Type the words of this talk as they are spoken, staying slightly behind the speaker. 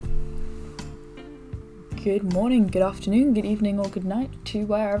good morning, good afternoon, good evening, or good night to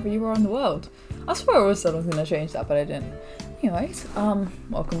wherever you are in the world. I swear I was going to change that, but I didn't. Anyways,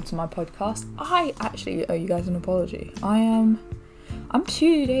 welcome to my podcast. I actually owe you guys an apology. I'm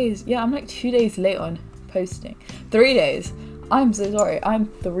 2 days, I'm like 2 days late on posting. 3 days. I'm so sorry. I'm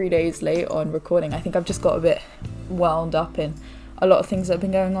 3 days late on recording. I think I've just got a bit wound up in a lot of things that have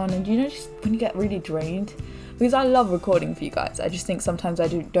been going on, and just when you get really drained, because I love recording for you guys, I just think sometimes I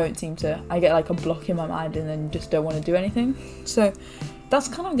get like a block in my mind and then just don't want to do anything. So that's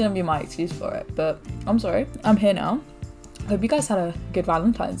kind of going to be my excuse for it, but I'm sorry, I'm here now. Hope you guys had a good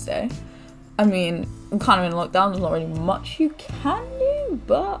Valentine's Day. I mean, I'm kind of in lockdown, there's not really much you can do,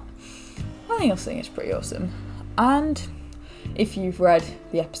 but I think it's pretty awesome. And if you've read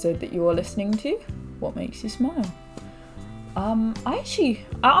the episode that you are listening to, what makes you smile? I'm gonna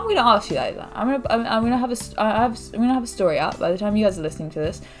ask you that. I'm gonna have a story up. By the time you guys are listening to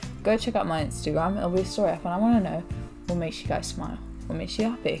this, go check out my Instagram. It'll be a story up, and I want to know what makes you guys smile, what makes you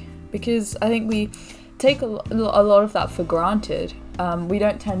happy. Because I think we take a lot of that for granted. We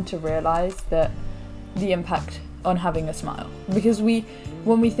don't tend to realize that the impact on having a smile. Because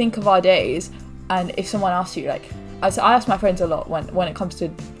when we think of our days, and if someone asks you, like, I ask my friends a lot when it comes to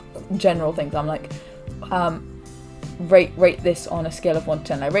general things. I'm like, rate this on a scale of 1 to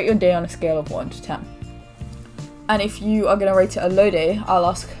 10. Like, rate your day on a scale of 1 to 10. And if you are going to rate it a low day, I'll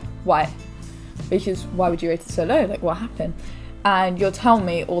ask why. Because why would you rate it so low? Like, what happened? And you'll tell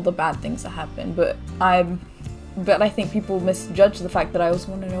me all the bad things that happened. But I think people misjudge the fact that I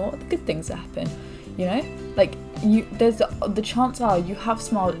also want to know what the good things that happen. You know? Like, there's the chance are you have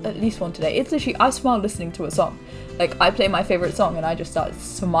smiled at least one today. It's literally, I smile listening to a song. Like, I play my favourite song and I just start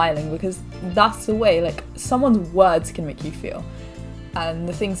smiling, because that's the way, like, someone's words can make you feel. And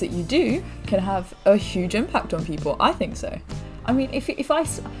the things that you do can have a huge impact on people. I think so. I mean,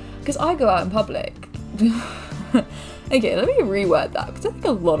 because I go out in public. Okay, let me reword that, because I think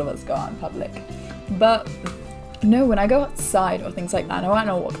a lot of us go out in public. But no, when I go outside or things like that, I went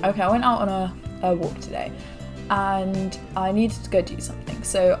on a walk. Okay, I went out on a walk today, and I needed to go do something.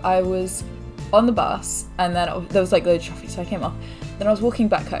 So I was on the bus, and then there was like loads of traffic, so I came off. Then I was walking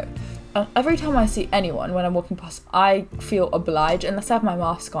back home, and every time I see anyone when I'm walking past, I feel obliged, unless I have my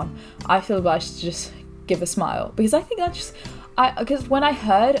mask on, I feel obliged to just give a smile, because I think because when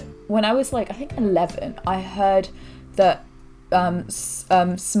I was like, I think 11, I heard that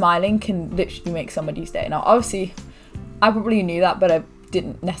smiling can literally make somebody's day. Now obviously I probably knew that, but I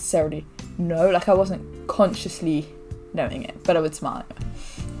didn't necessarily know, like, I wasn't consciously knowing it, but I would smile.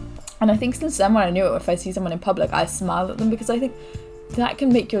 And I think since then, when I knew it, if I see someone in public, I smile at them, because I think that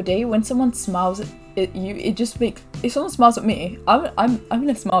can make your day. When someone smiles at you, it just makes, if someone smiles at me, I'm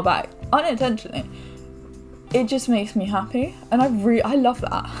gonna smile back unintentionally. It just makes me happy, and I love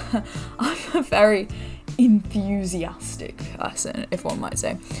that. I'm a very enthusiastic person, if one might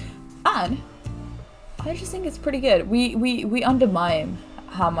say, and I just think it's pretty good. We undermine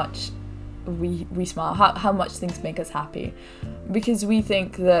how much we smile, how much things make us happy, because we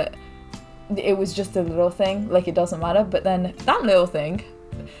think that it was just a little thing, like it doesn't matter. But then that little thing,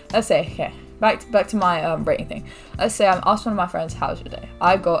 let's say, okay, back to my rating thing. Let's say I asked one of my friends, how's your day?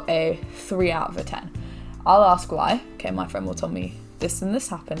 I got a 3 out of 10. I'll ask why. Okay, my friend will tell me this and this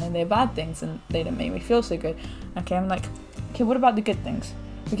happened, and they're bad things, and they didn't make me feel so good. Okay, I'm like, okay, what about the good things?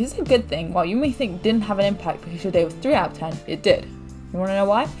 Because the good thing, while you may think didn't have an impact because your day was 3 out of 10, it did. You want to know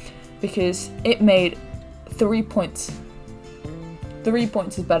why? Because it made 3 points. 3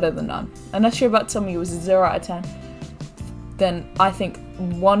 points is better than none. Unless you're about to tell me it was a 0 out of 10, then I think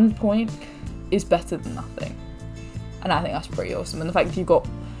 1 point is better than nothing. And I think that's pretty awesome. And the fact that you got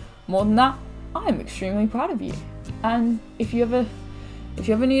more than that, I'm extremely proud of you. And if you ever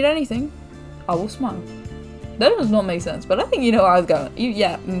need anything, I will smile. That does not make sense, but I think you know where I was going. We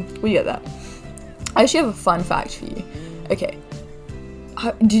get that. I actually have a fun fact for you. Okay.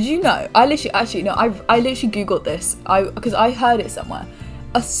 Did you know? I literally googled this. Because I heard it somewhere.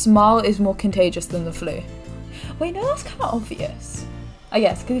 A smile is more contagious than the flu. Wait, no, that's kind of obvious. I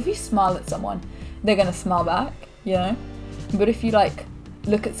guess, because if you smile at someone, they're gonna smile back, you know. But if you like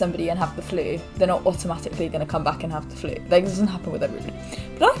look at somebody and have the flu, they're not automatically gonna come back and have the flu. Like, it doesn't happen with everybody.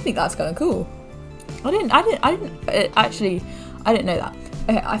 But I think that's kind of cool. I didn't know that.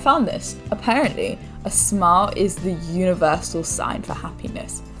 Okay, I found this. Apparently, a smile is the universal sign for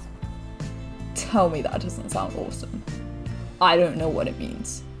happiness. Tell me that doesn't sound awesome. I don't know what it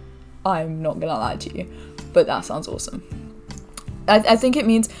means. I'm not gonna lie to you, but that sounds awesome. I think it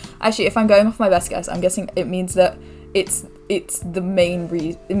means, actually, if I'm going off my best guess, I'm guessing it means that it's the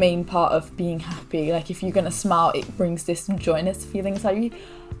main part of being happy. Like, if you're gonna smile, it brings this joyous feeling inside you.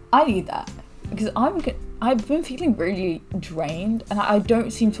 I need that. because I've been feeling really drained, and I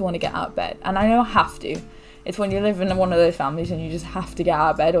don't seem to want to get out of bed, and I know I have to. It's when you live in one of those families and you just have to get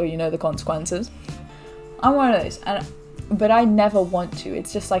out of bed, or you know the consequences. I'm one of those, but I never want to.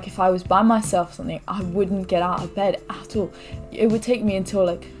 It's just like if I was by myself or something, I wouldn't get out of bed at all. It would take me until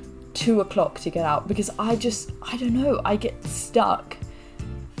like 2 o'clock to get out, because I don't know, I get stuck,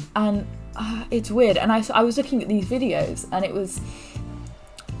 and it's weird. And I was looking at these videos,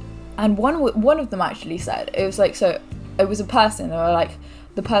 and one of them actually said, it was like, so it was a person, they were like,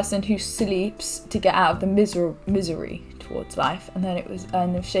 the person who sleeps to get out of the misery towards life, and then it was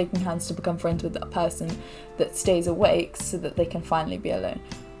shaking hands to become friends with that person that stays awake so that they can finally be alone.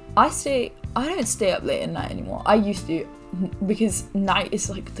 I don't stay up late at night anymore. I used to, because night is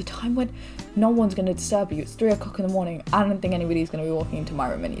like the time when no one's going to disturb you. It's 3 o'clock in the morning. I don't think anybody's going to be walking into my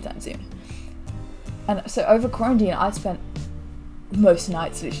room anytime soon. And so over quarantine, I spent most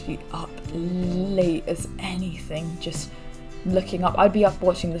nights literally up late as anything, just looking up. I'd be up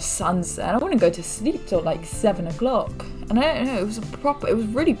watching the sunset, and I wouldn't go to sleep till like 7 o'clock. And I don't know, it was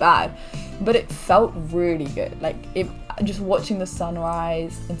really bad, but it felt really good. Like, just watching the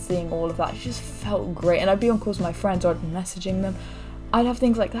sunrise and seeing all of that just felt great. And I'd be on calls with my friends, or I'd be messaging them. I'd have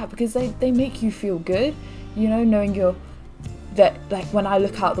things like that because they make you feel good, you know, knowing that like when I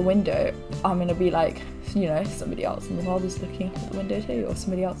look out the window, I'm gonna be like, you know, somebody else in the world is looking out the window too, or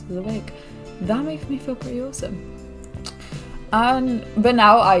somebody else is awake. That makes me feel pretty awesome. But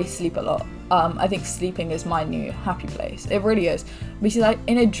now I sleep a lot. I think sleeping is my new happy place. It really is. Because like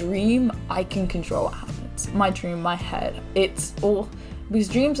in a dream, I can control what happens. My dream, my head, it's all, because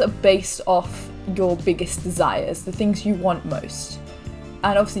dreams are based off your biggest desires, the things you want most.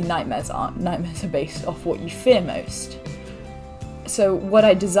 And obviously nightmares aren't. Nightmares are based off what you fear most. So what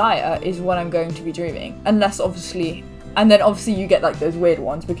I desire is what I'm going to be dreaming. Unless obviously, and then obviously you get like those weird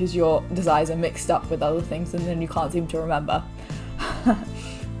ones because your desires are mixed up with other things and then you can't seem to remember.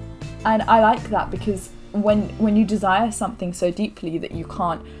 And I like that, because when you desire something so deeply that you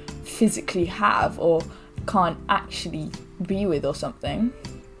can't physically have or can't actually be with or something,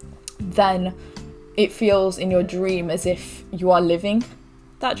 then it feels in your dream as if you are living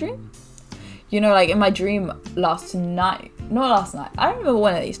that dream. You know, like in my dream last night, I remember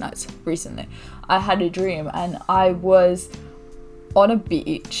one of these nights recently, I had a dream and I was on a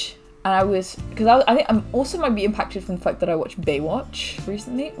beach, and I think I'm also might be impacted from the fact that I watched Baywatch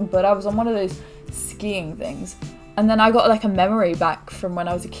recently, but I was on one of those skiing things, and then I got like a memory back from when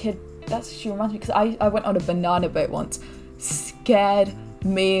I was a kid. That's actually reminds me, because I went on a banana boat once. Scared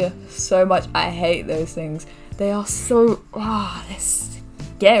me so much. I hate those things. They are so, they're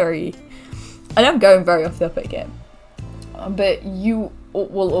scary. And I'm going very off topic here, but you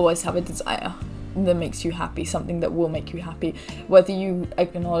will always have a desire that makes you happy, something that will make you happy, whether you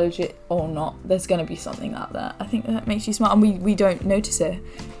acknowledge it or not. There's going to be something out there, I think, that makes you smile, and we don't notice it,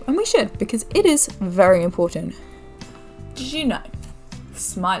 and we should, because it is very important. Did you know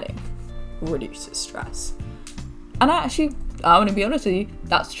smiling reduces stress? And I want to be honest with you,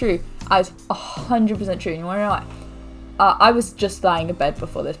 that's true. That's 100% true. And you want to know why? I was just lying in bed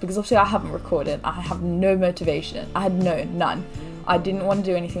before this, because obviously I haven't recorded. I have no motivation. I had none. I didn't want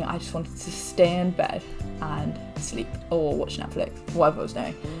to do anything. I just wanted to stay in bed and sleep or watch Netflix, whatever I was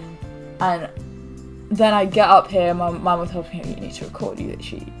doing. And then I get up here, my mum was telling me, you need to record, you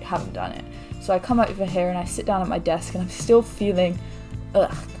literally haven't done it. So I come over here and I sit down at my desk, and I'm still feeling,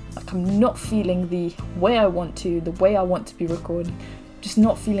 like I'm not feeling the way I want to be recording, just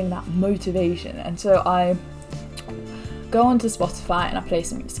not feeling that motivation. And so I go onto Spotify and I play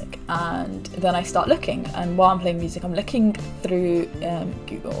some music, and then I start looking, and while I'm playing music I'm looking through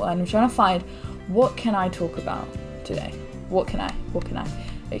Google, and I'm trying to find, what can I talk about today, what can I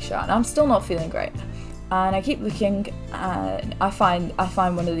make sure. And I'm still not feeling great, and I keep looking, and I find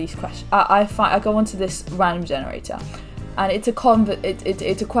one of these questions. I go onto this random generator, and it's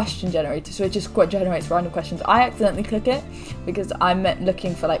a question generator, so it just generates random questions. I accidentally click it because I'm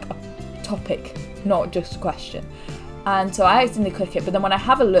looking for like a topic, not just a question. And so I accidentally click it, but then when I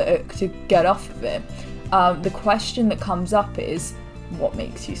have a look to get off of it, the question that comes up is, what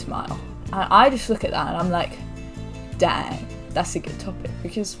makes you smile? And I just look at that and I'm like, dang, that's a good topic,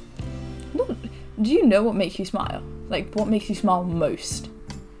 because do you know what makes you smile? Like, what makes you smile most?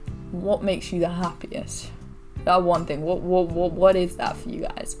 What makes you the happiest? That one thing, what is that for you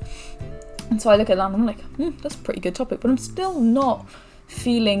guys? And so I look at that and I'm like, that's a pretty good topic, but I'm still not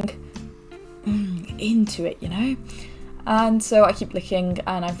feeling into it, you know? And so I keep looking,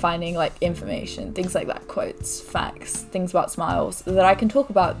 and I'm finding like information, things like that, quotes, facts, things about smiles that I can talk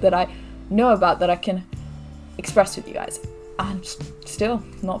about, that I know about, that I can express with you guys. and still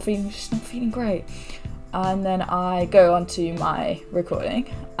not feeling great. And then I go onto my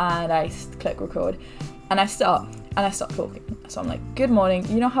recording and I click record and I start talking. So I'm like, good morning.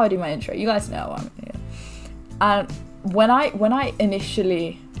 You know how I do my intro. You guys know I'm here. And when I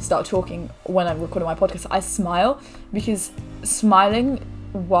initially start talking, when I'm recording my podcast, I smile, because smiling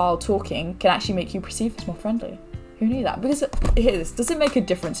while talking can actually make you perceive as more friendly. Who knew that? Because does it make a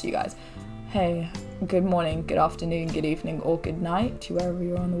difference to you guys? Hey, good morning, good afternoon, good evening, or good night to wherever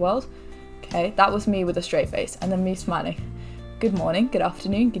you are in the world. Okay, that was me with a straight face, and then me smiling. Good morning, good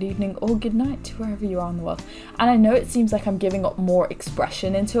afternoon, good evening, or good night to wherever you are in the world. And I know it seems like I'm giving up more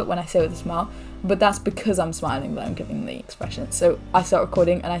expression into it when I say it with a smile, but that's because I'm smiling that I'm giving the expression. So I start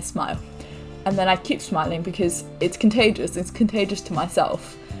recording and I smile. And then I keep smiling because it's contagious. It's contagious to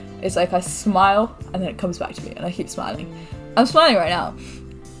myself. It's like I smile and then it comes back to me and I keep smiling. I'm smiling right now.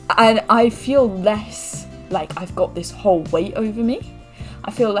 And I feel less like I've got this whole weight over me.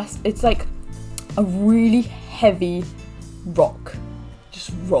 I feel less, it's like a really heavy rock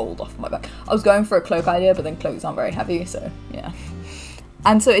just rolled off my back. I was going for a cloak idea, but then cloaks aren't very heavy, so yeah.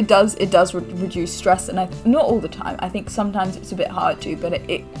 And so it does reduce stress, and not all the time. I think sometimes it's a bit hard to, but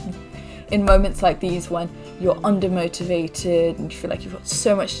it in moments like these when you're undermotivated and you feel like you've got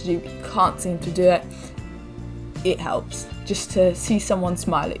so much to do but you can't seem to do it, it helps just to see someone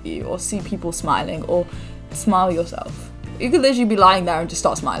smile at you, or see people smiling, or smile yourself. You could literally be lying there and just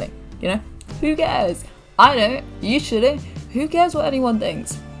start smiling, you know? Who cares? I don't, you shouldn't. Who cares what anyone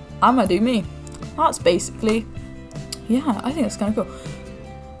thinks? I'm gonna do me. That's basically, yeah, I think that's kind of cool.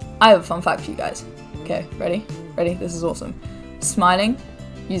 I have a fun fact for you guys. Okay, ready? Ready? This is awesome. Smiling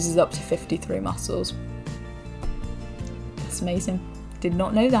uses up to 53 muscles. That's amazing. Did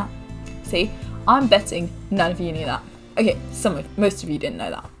not know that. See, I'm betting none of you knew that. Okay, most of you didn't know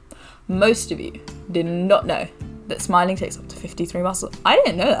that. Most of you did not know that smiling takes up to 53 muscles. I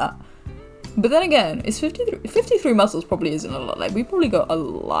didn't know that. But then again, it's 53 muscles probably isn't a lot. Like, we probably got a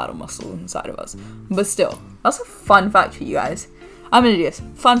lot of muscle inside of us. But still, that's a fun fact for you guys. I'm gonna do this.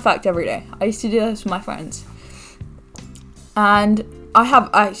 Fun fact every day. I used to do this with my friends. And I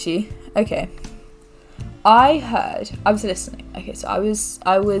was listening. Okay, so I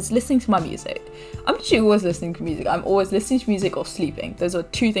was listening to my music. I'm actually always listening to music. I'm always listening to music or sleeping. Those are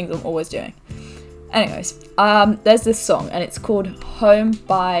two things I'm always doing. Anyways, there's this song and it's called Home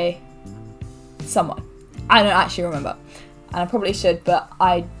by someone. I don't actually remember. And I probably should, but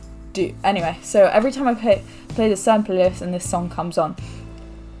I do. Anyway, so every time I play the certain playlist and this song comes on,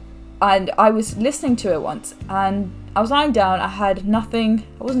 and I was listening to it once and I was lying down, I had nothing,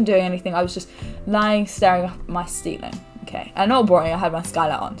 I wasn't doing anything, I was just lying staring up at my ceiling, okay, and not boring, I had my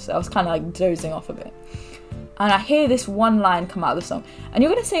skylight on, so I was kind of like dozing off a bit, and I hear this one line come out of the song, and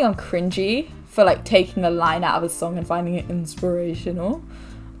you're gonna say I'm cringy for like taking a line out of a song and finding it inspirational,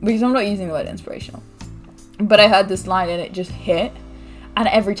 because I'm not using the word inspirational, but I heard this line and it just hit, and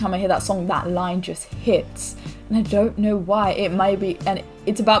every time I hear that song, that line just hits, and I don't know why. It might be, and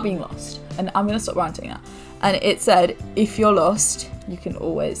it's about being lost, and I'm gonna stop ranting now. And it said, if you're lost, you can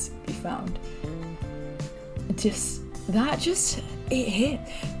always be found. It hit.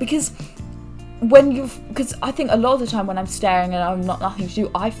 Because I think a lot of the time when I'm staring and I'm nothing to do,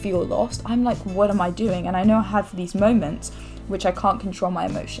 I feel lost. I'm like, what am I doing? And I know I have these moments which I can't control my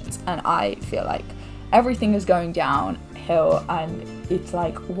emotions. And I feel like everything is going downhill and it's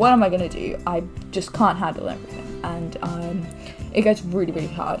like, what am I gonna do? I just can't handle everything. And it gets really, really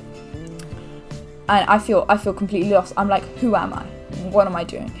hard. And I feel completely lost. I'm like, who am I? What am I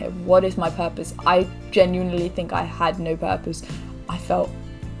doing here? What is my purpose? I genuinely think I had no purpose. I felt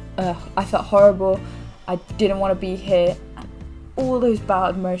horrible. I didn't want to be here. And all those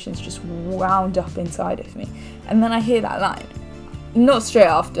bad emotions just wound up inside of me. And then I hear that line. Not straight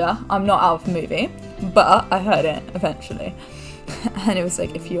after. I'm not out of the movie. But I heard it eventually. And it was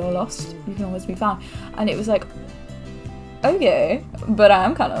like, if you're lost, you can always be found. And it was like, okay, but I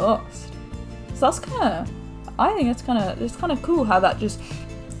am kind of lost. So that's I think it's kind of cool how that just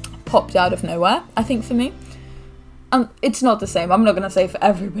popped out of nowhere, I think, for me. And it's not the same. I'm not going to say for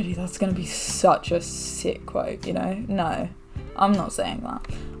everybody that's going to be such a sick quote, you know? No, I'm not saying that.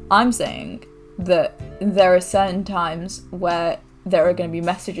 I'm saying that there are certain times where there are going to be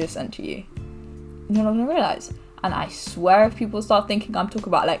messages sent to you. You're not going to realise. And I swear if people start thinking I'm talking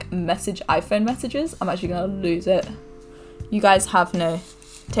about like iPhone messages, I'm actually going to lose it. You guys have no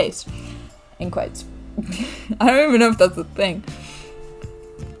taste. In quotes. I don't even know if that's a thing.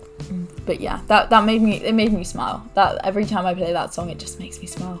 But yeah, that made me smile. That every time I play that song, it just makes me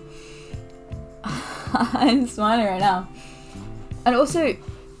smile. I'm smiling right now. And also,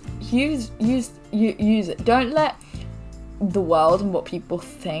 use it. Don't let the world and what people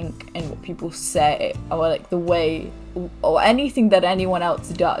think and what people say, or like the way, or anything that anyone else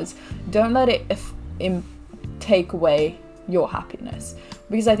does, don't let it take away your happiness,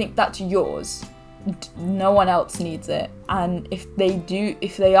 because I think that's yours. No one else needs it, and if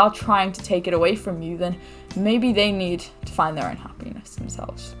they are trying to take it away from you, then maybe they need to find their own happiness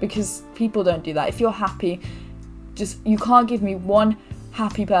themselves, because people don't do that. If you're happy, you can't give me one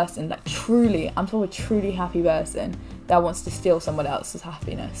happy person, like truly, I'm talking a truly happy person that wants to steal someone else's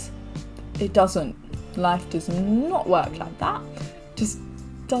happiness. It doesn't. Life does not work like that. Just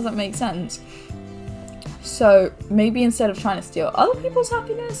doesn't make sense. So maybe instead of trying to steal other people's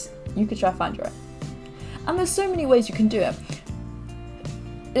happiness, you could try to find your own. And there's so many ways you can do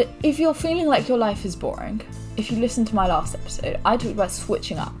it. If you're feeling like your life is boring, if you listen to my last episode, I talked about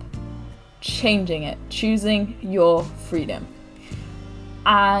switching up, changing it, choosing your freedom,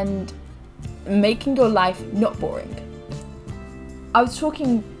 and making your life not boring. I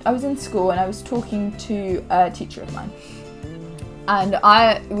was in school and I was talking to a teacher of mine, and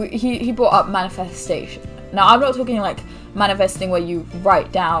he brought up manifestation. Now, I'm not talking like manifesting where you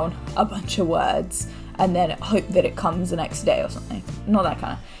write down a bunch of words and then hope that it comes the next day or something. Not that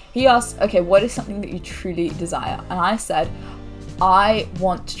kind of. He asked, okay, what is something that you truly desire? And I said, I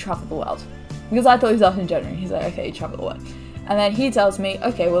want to travel the world. Because I thought he was asking generally. He's like, okay, you travel the world. And then he tells me,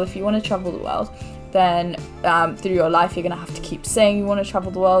 okay, well, if you want to travel the world, then through your life, you're going to have to keep saying you want to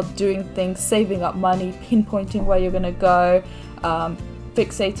travel the world, doing things, saving up money, pinpointing where you're going to go,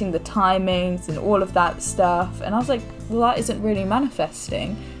 fixating the timings and all of that stuff. And I was like, well, that isn't really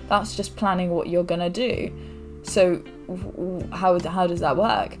manifesting. That's just planning what you're going to do. So how does that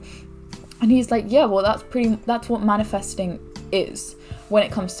work? And he's like, yeah, well, that's what manifesting is when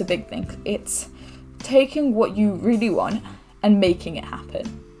it comes to big things. It's taking what you really want and making it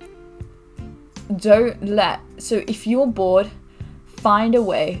happen. So if you're bored, find a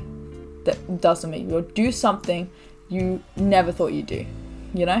way that doesn't make you, or do something you never thought you'd do,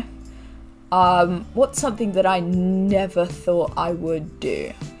 you know? What's something that I never thought I would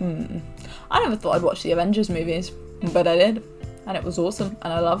do? I never thought I'd watch the Avengers movies, but I did, and it was awesome,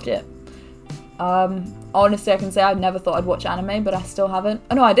 and I loved it. Honestly, I can say I never thought I'd watch anime, but I still haven't.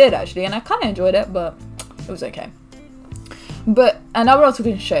 Oh no, I did actually, and I kind of enjoyed it, but it was okay. And now we're not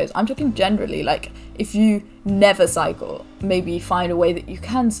talking shows, I'm talking generally, like, if you never cycle, maybe find a way that you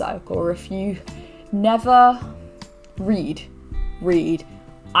can cycle, or if you never read.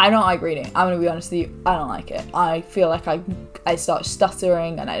 I don't like reading. I'm going to be honest with you, I don't like it. I feel like I start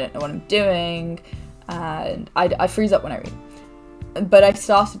stuttering and I don't know what I'm doing, and I freeze up when I read. But I've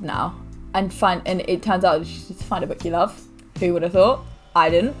started now, and it turns out you just find a book you love. Who would have thought? I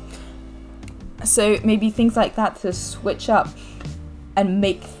didn't. So maybe things like that to switch up and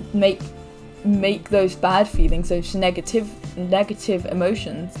make those bad feelings, those negative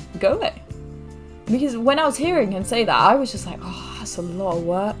emotions go away. Because when I was hearing him say that, I was just like, oh, that's a lot of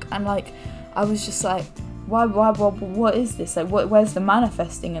work. And like, I was just like, why, what is this? Like, where's the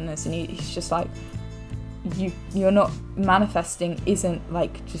manifesting in this? And he's just like, you're not manifesting, isn't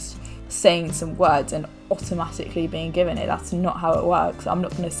like just saying some words and automatically being given it. That's not how it works. I'm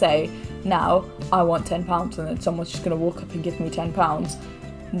not going to say now I want £10 and then someone's just going to walk up and give me £10.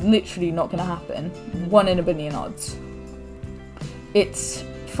 Literally not going to happen. 1 in a billion odds. It's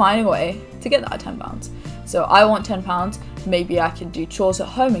finding a way to get that £10. So I want £10. Maybe I can do chores at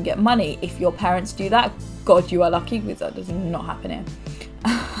home and get money. If your parents do that, God, you are lucky, because that does not happen here.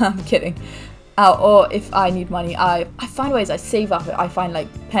 I'm kidding. Or if I need money, I find ways. I save up. I find like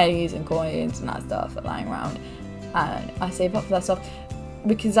pennies and coins and that stuff lying around, and I save up for that stuff,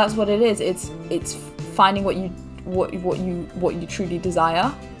 because that's what it is. It's finding what you truly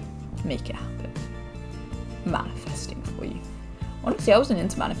desire, make it happen, manifesting for you. Honestly, I wasn't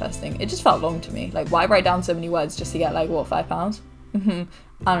into manifesting. It just felt long to me. Like, why write down so many words just to get like what, £5?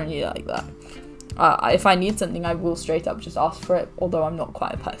 I don't really like that. If I need something, I will straight up just ask for it, although I'm not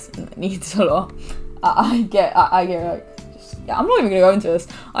quite a person that needs a lot. I get like, just, yeah, I'm not even gonna go into this.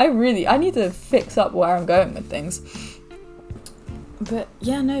 I need to fix up where I'm going with things. But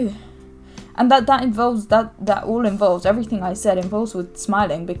yeah, no. And that involves, that all involves, everything I said involves with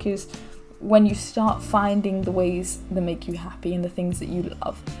smiling, because when you start finding the ways that make you happy and the things that you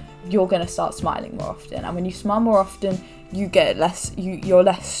love, you're going to start smiling more often. And when you smile more often, you're less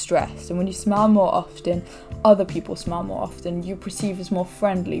stressed. And when you smile more often, other people smile more often. You perceive as more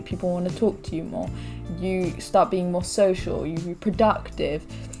friendly. People want to talk to you more. You start being more social. You be productive.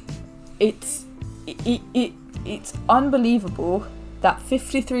 It's unbelievable that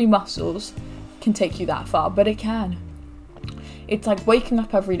 53 muscles can take you that far, but it can. It's like waking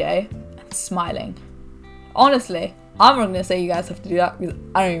up every day and smiling. Honestly, I'm not gonna say you guys have to do that, because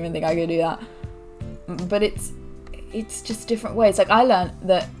I don't even think I could do that. But it's just different ways. Like, I learned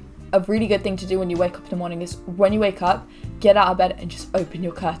that a really good thing to do when you wake up in the morning is, when you wake up, get out of bed and just open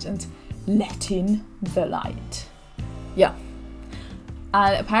your curtains. Let in the light. Yeah.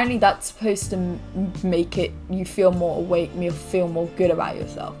 And apparently that's supposed to make you feel more awake, you feel more good about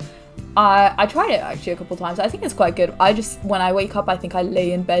yourself. I tried it actually a couple times. I think it's quite good. When I wake up, I think I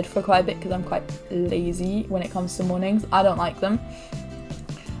lay in bed for quite a bit, because I'm quite lazy when it comes to mornings. I don't like them.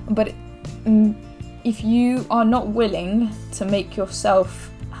 But if you are not willing to make yourself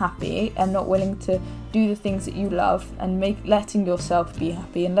happy, and not willing to do the things that you love, and letting yourself be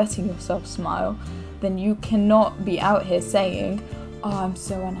happy and letting yourself smile, then you cannot be out here saying, oh, I'm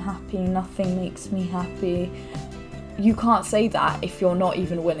so unhappy, nothing makes me happy. You can't say that if you're not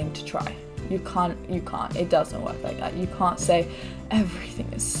even willing to try. You can't. It doesn't work like that. You can't say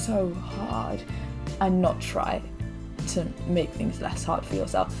everything is so hard and not try to make things less hard for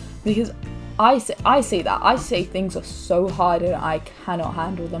yourself. Because I say that. I say things are so hard and I cannot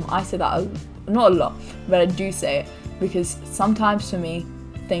handle them. I say that not a lot, but I do say it, because sometimes for me,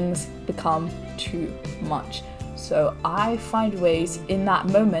 things become too much. So I find ways in that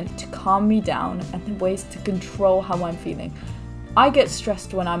moment to calm me down, and ways to control how I'm feeling. I get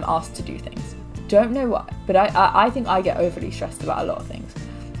stressed when I'm asked to do things. Don't know why, but I think I get overly stressed about a lot of things.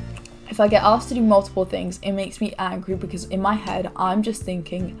 If I get asked to do multiple things, it makes me angry, because in my head, I'm just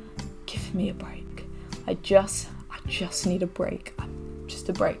thinking, give me a break. I just need a break. Just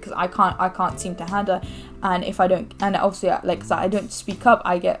a break, because I can't seem to handle it. And if I don't, and obviously, like, cause I don't speak up,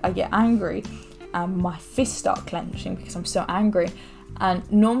 I get angry. And my fists start clenching because I'm so angry. And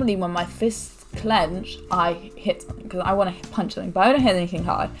normally when my fists clench, I hit something because I want to punch something, but I don't hit anything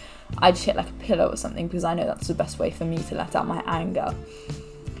hard. I just hit like a pillow or something, because I know that's the best way for me to let out my anger.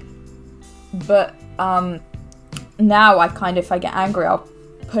 But now I kind of, if I get angry, I'll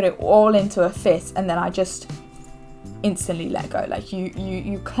put it all into a fist, and then I just instantly let go. Like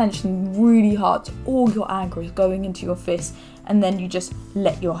you clenching really hard, so all your anger is going into your fist, and then you just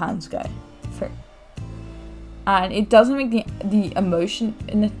let your hands go. And it doesn't make the emotion,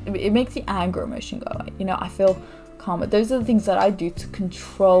 it makes the anger emotion go away. You know, I feel calmer. Those are the things that I do to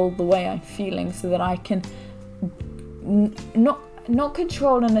control the way I'm feeling, so that I can not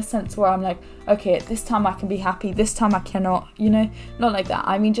control in a sense where I'm like, okay, at this time I can be happy, this time I cannot, you know, not like that.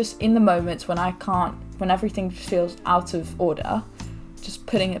 I mean, just in the moments when I can't, when everything just feels out of order, just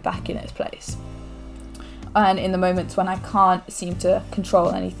putting it back in its place. And in the moments when I can't seem to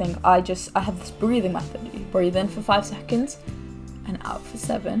control anything, I have this breathing method. You breathe in for 5 seconds and out for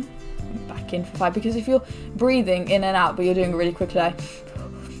 7, and back in for 5. Because if you're breathing in and out, but you're doing it really quickly, like,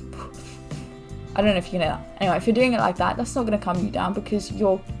 I don't know if you can hear that. Anyway, if you're doing it like that, that's not going to calm you down, because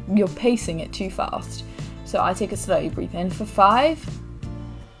you're pacing it too fast. So I take a slow breathe in for 5,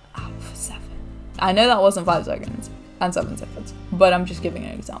 out for 7. I know that wasn't 5 seconds and 7 seconds, but I'm just giving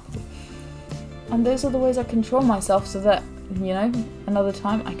an example. And those are the ways I control myself, so that, you know, another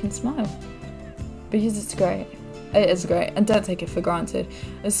time I can smile. Because it's great. It is great. And don't take it for granted.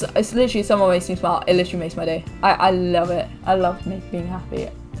 It's literally, someone makes me smile, it literally makes my day. I love it. I love being happy.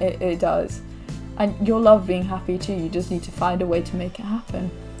 It does. And you'll love being happy too. You just need to find a way to make it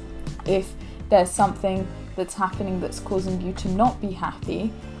happen. If there's something that's happening that's causing you to not be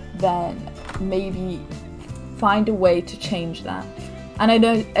happy, then maybe find a way to change that. And I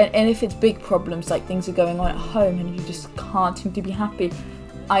know, and if it's big problems, like things are going on at home and you just can't seem to be happy,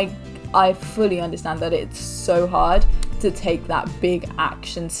 I fully understand that it's so hard to take that big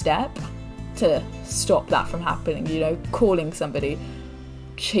action step to stop that from happening, you know, calling somebody,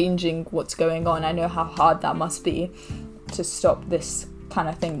 changing what's going on. I know how hard that must be to stop this kind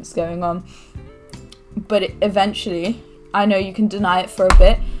of thing that's going on. But eventually, I know you can deny it for a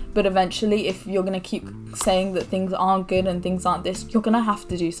bit, but eventually, if you're going to keep saying that things aren't good and things aren't this, you're going to have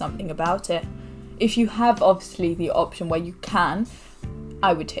to do something about it. If you have, obviously, the option where you can,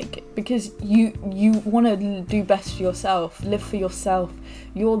 I would take it. Because you want to do best for yourself, live for yourself.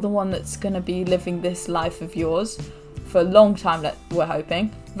 You're the one that's going to be living this life of yours for a long time, that we're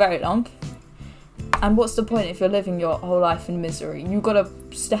hoping. Very long. And what's the point if you're living your whole life in misery? You've got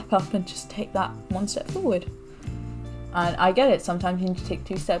to step up and just take that one step forward. And I get it, sometimes you need to take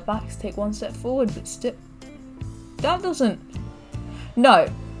 2 steps back, take 1 step forward, but still, that doesn't, no,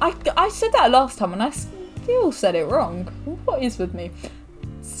 I said that last time and I still said it wrong. What is with me?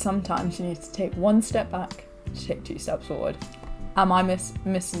 Sometimes you need to take 1 step back to take 2 steps forward. Am I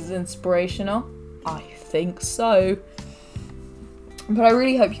Mrs. Inspirational? I think so. But I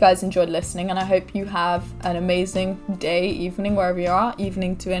really hope you guys enjoyed listening, and I hope you have an amazing day, evening, wherever you are,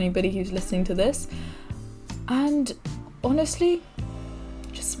 evening to anybody who's listening to this. And honestly,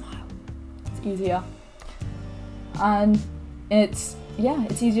 just smile. It's easier. And it's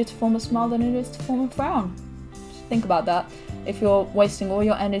easier to form a smile than it is to form a frown. Just think about that. If you're wasting all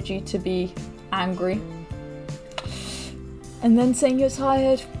your energy to be angry and then saying you're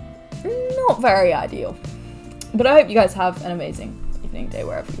tired, not very ideal. But I hope you guys have an amazing evening, day,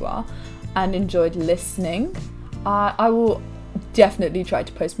 wherever you are, and enjoyed listening. I will definitely try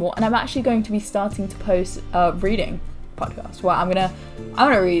to post more, and I'm actually going to be starting to post a reading podcast where I'm gonna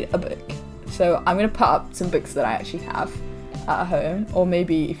read a book. So I'm gonna put up some books that I actually have at home, or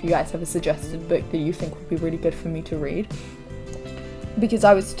maybe if you guys have a suggested book that you think would be really good for me to read, because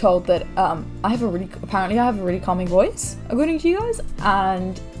I was told that I have a really calming voice, according to you guys,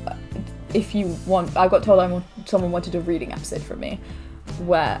 and if you want, I got told someone wanted a reading episode from me,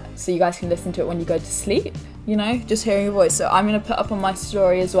 so you guys can listen to it when you go to sleep, just hearing your voice. So I'm going to put up on my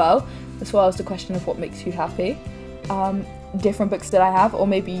story as well as the question of what makes you happy, different books that I have, or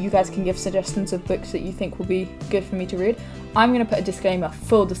maybe you guys can give suggestions of books that you think will be good for me to read. I'm going to put a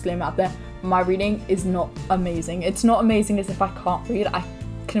full disclaimer out there. My reading is not amazing. It's not amazing as if I can't read. I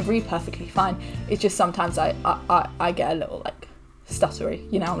can read perfectly fine. It's just sometimes I get a little stuttery,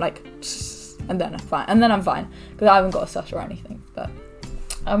 I'm like, and then I'm fine because I haven't got a stutter or anything. But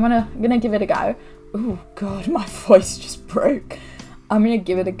I'm gonna give it a go. Oh god, my voice just broke. I'm gonna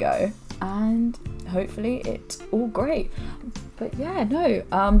give it a go, and hopefully it's all great. But yeah,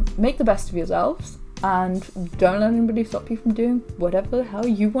 no, make the best of yourselves, and don't let anybody stop you from doing whatever the hell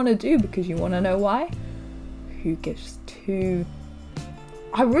you want to do, because you want to know why. Who gives two?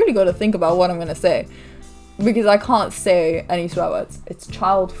 I really got to think about what I'm gonna say, because I can't say any swear words. It's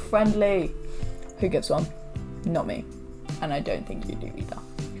child friendly. Who gives one? Not me. And I don't think you do either.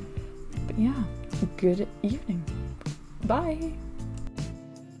 But yeah, good evening. Bye.